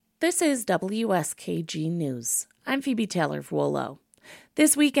This is WSKG News. I'm Phoebe Taylor-Vuolo.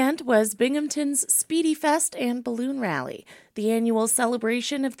 This weekend was Binghamton's Spiedie Fest and Balloon Rally. The annual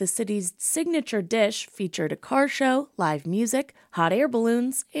celebration of the city's signature dish featured a car show, live music, hot air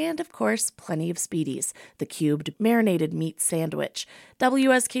balloons, and, of course, plenty of Spiedies, the cubed marinated meat sandwich.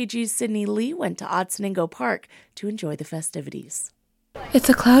 WSKG's Sydney Lee went to Otsiningo Park to enjoy the festivities. It's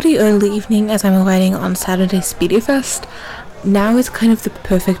a cloudy early evening as I'm arriving on Saturday's Spiedie Fest. Now is kind of the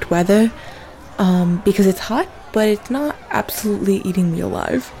perfect weather because it's hot, but it's not absolutely eating me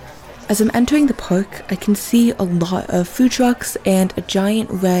alive. As I'm entering the park, I can see a lot of food trucks and a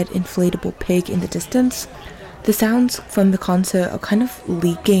giant red inflatable pig in the distance. The sounds from the concert are kind of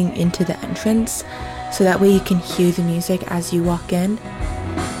leaking into the entrance, so that way you can hear the music as you walk in.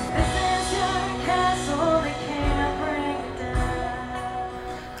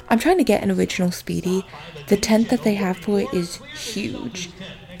 I'm trying to get an original Spiedie. The tent that they have for it is huge.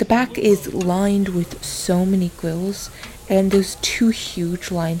 The back is lined with so many grills, and there's two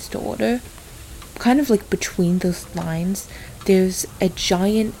huge lines to order. Kind of like between those lines, there's a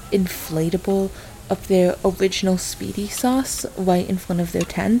giant inflatable of their original Spiedie sauce right in front of their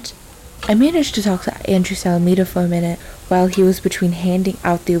tent. I managed to talk to Andrew Salamita for a minute while he was between handing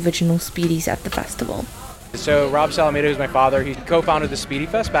out the original Spiedies at the festival. So Rob Salamita, who's my father, he co-founded the Spiedie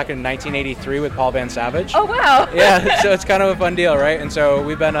Fest back in 1983 with Paul Van Savage. Oh, wow. Yeah, so it's kind of a fun deal, right? And so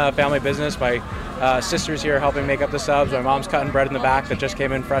we've been a family business. My sister's here helping make up the subs. My mom's cutting bread in the back that just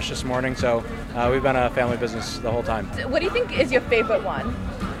came in fresh this morning. So we've been a family business the whole time. What do you think is your favorite one?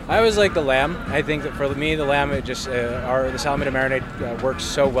 I always like the lamb. I think that for me, the lamb, it just the Salamita marinade works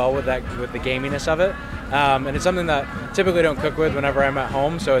so well with the gaminess of it. And it's something that typically don't cook with whenever I'm at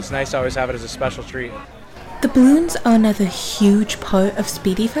home. So it's nice to always have it as a special treat. The balloons are another huge part of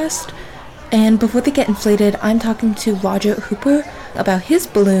Spiedie Fest, and before they get inflated, I'm talking to Roger Hooper about his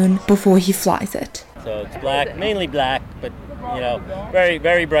balloon before he flies it. So it's black, mainly black, but very,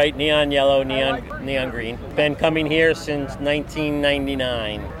 very bright, neon yellow, neon green. Been coming here since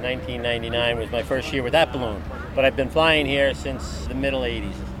 1999. 1999 was my first year with that balloon, but I've been flying here since the middle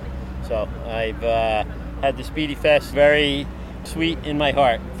 80s. So I've had the Spiedie Fest very sweet in my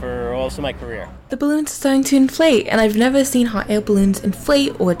heart for most of my career. The balloons are starting to inflate, and I've never seen hot air balloons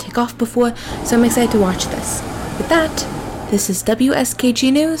inflate or take off before, so I'm excited to watch this. With that, this is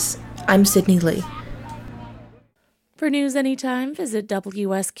WSKG News. I'm Sydney Lee. For news anytime, visit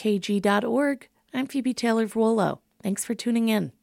WSKG.org. I'm Phoebe Taylor-Vuolo. Thanks for tuning in.